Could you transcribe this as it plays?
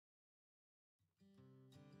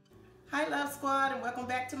Hi Love Squad, and welcome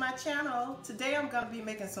back to my channel. Today I'm going to be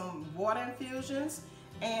making some water infusions,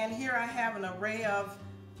 and here I have an array of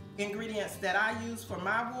ingredients that I use for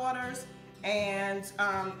my waters, and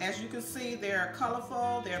as you can see, they're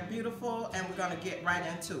colorful, they're beautiful, and we're going to get right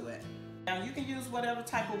into it. Now you can use whatever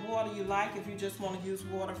type of water you like. If you just want to use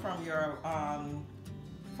water from your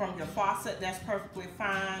faucet, that's perfectly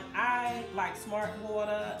fine. I like smart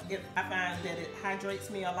water. I find that it hydrates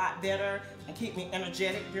me a lot better and keep me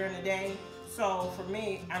energetic during the day. So for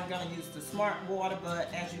me, I'm gonna use the smart water,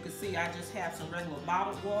 but as you can see, I just have some regular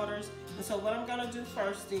bottled waters. And so what I'm gonna do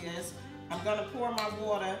first is, I'm gonna pour my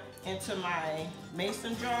water into my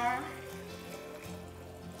mason jar.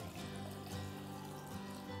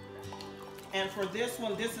 And for this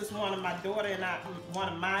one, this is one of my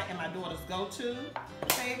my daughter's go-to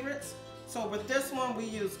favorites. So with this one, we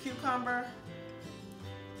use cucumber.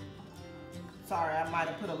 Sorry, I might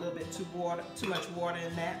have put a little bit too much water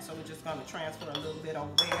in that, so we're just going to transfer a little bit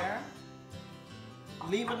over there.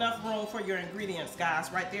 Leave enough room for your ingredients,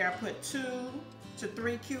 guys. Right there, I put 2 to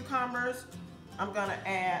 3 cucumbers. I'm going to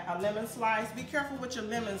add a lemon slice. Be careful with your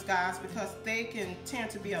lemons, guys, because they can tend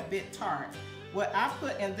to be a bit tart. What I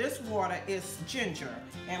put in this water is ginger,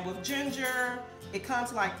 and with ginger, it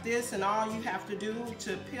comes like this, and all you have to do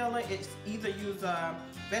to peel it is either use a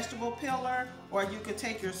vegetable peeler, or you could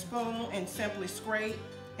take your spoon and simply scrape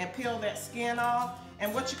and peel that skin off.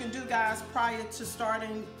 And what you can do, guys, prior to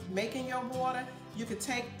starting making your water, you could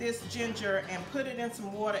take this ginger and put it in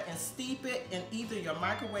some water and steep it in either your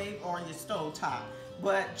microwave or your stove top.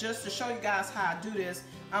 But just to show you guys how I do this,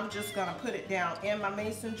 I'm just gonna put it down in my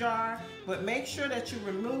mason jar, but make sure that you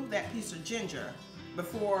remove that piece of ginger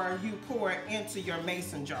before you pour it into your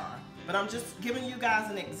mason jar. But I'm just giving you guys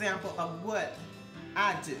an example of what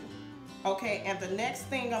I do. Okay, and the next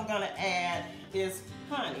thing I'm gonna add is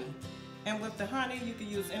honey. And with the honey, you can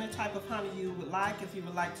use any type of honey you would like. If you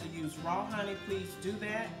would like to use raw honey, please do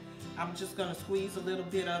that. I'm just gonna squeeze a little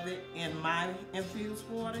bit of it in my infused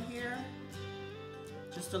water here.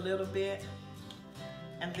 Just a little bit.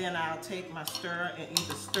 And then I'll take my stirrer and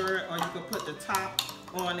either stir it, or you can put the top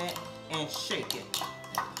on it and shake it.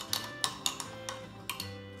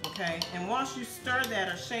 Okay, and once you stir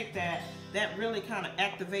that or shake that, that really kind of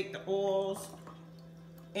activate the oils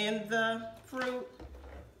in the fruit.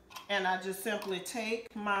 And I just simply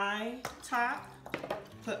take my top,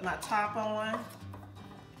 put my top on,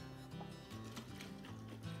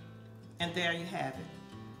 and there you have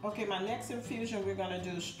it. Okay, my next infusion, we're gonna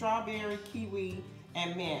do strawberry, kiwi,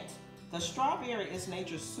 and mint. The strawberry is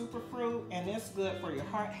nature's superfruit, and it's good for your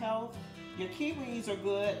heart health. Your kiwis are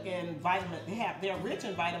good in they're rich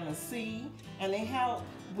in vitamin C, and they help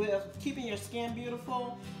with keeping your skin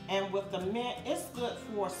beautiful. And with the mint, it's good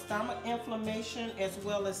for stomach inflammation as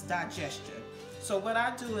well as digestion. So what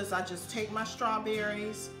I do is I just take my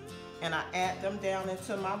strawberries and I add them down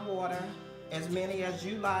into my water, as many as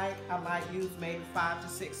you like. I might use maybe 5 to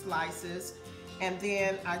 6 slices. And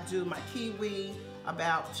then I do my kiwi,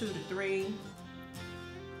 about 2 to 3.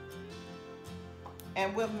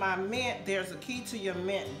 And with my mint, there's a key to your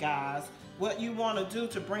mint, guys. What you want to do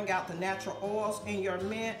to bring out the natural oils in your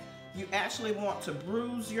mint, you actually want to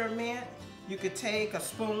bruise your mint. You could take a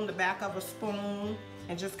spoon, the back of a spoon,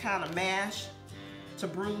 and just kind of mash to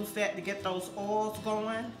bruise that to get those oils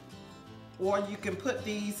going. Or you can put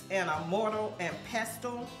these in a mortar and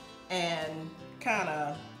pestle and kind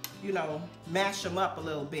of, you know, mash them up a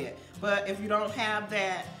little bit. But if you don't have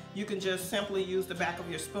that, you can just simply use the back of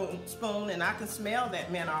your spoon, and I can smell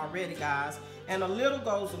that mint already, guys. And a little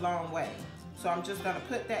goes a long way. So I'm just gonna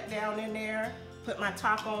put that down in there, put my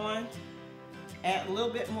top on, add a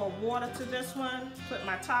little bit more water to this one, put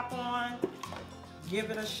my top on,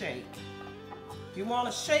 give it a shake. You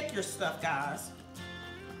wanna shake your stuff, guys.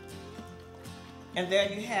 And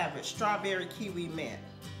there you have it, strawberry, kiwi, mint.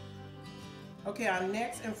 Okay, our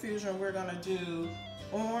next infusion, we're gonna do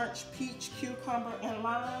orange, peach, cucumber, and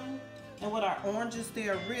lime. And with our oranges,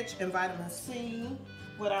 they're rich in vitamin C.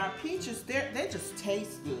 With our peaches, they just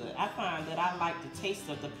taste good. I find that I like the taste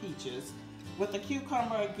of the peaches. With the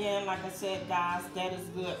cucumber, again, like I said, guys, that is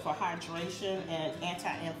good for hydration and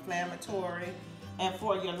anti-inflammatory. And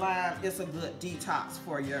for your lime, it's a good detox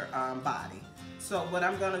for your body. So what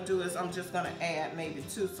I'm gonna do is I'm just gonna add maybe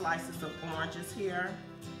 2 slices of oranges here.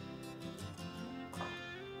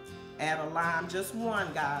 Add a lime, just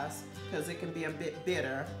 1, guys, because it can be a bit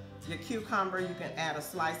bitter. Your cucumber, you can add a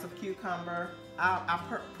slice of cucumber. I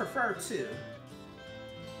prefer 2.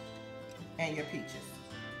 And your peaches,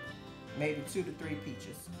 maybe 2 to 3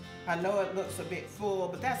 peaches. I know it looks a bit full,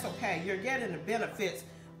 but that's okay. You're getting the benefits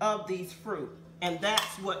of these fruit, and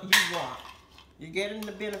that's what you want. You're getting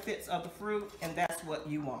the benefits of the fruit, and that's what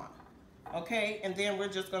you want. Okay, and then we're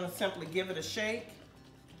just gonna simply give it a shake.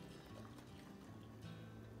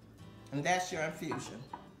 And that's your infusion.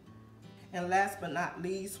 And last but not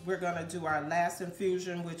least, we're gonna do our last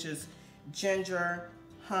infusion, which is ginger,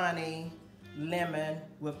 honey, lemon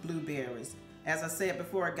with blueberries. As I said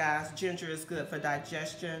before, guys, ginger is good for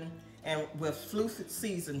digestion, and with flu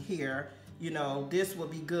season here, you know, this will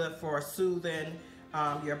be good for soothing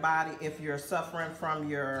your body if you're suffering from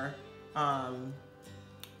your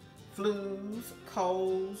flus,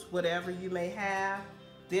 colds, whatever you may have.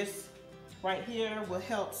 This right here will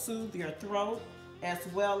help soothe your throat as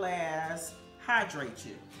well as hydrate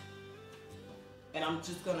you. And I'm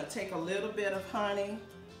just gonna take a little bit of honey.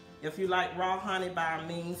 If you like raw honey, by all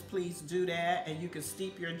means, please do that. And you can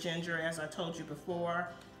steep your ginger, as I told you before.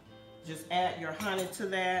 Just add your honey to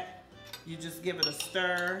that. You just give it a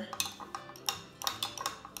stir.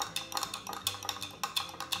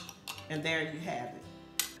 And there you have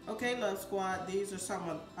it. Okay, Love Squad, these are some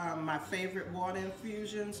of my favorite water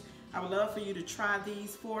infusions. I would love for you to try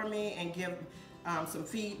these for me and give some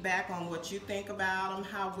feedback on what you think about them.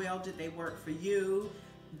 How well did they work for you?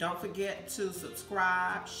 Don't forget to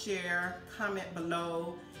subscribe, share, comment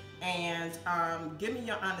below, and give me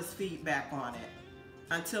your honest feedback on it.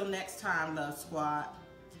 Until next time, Love Squad.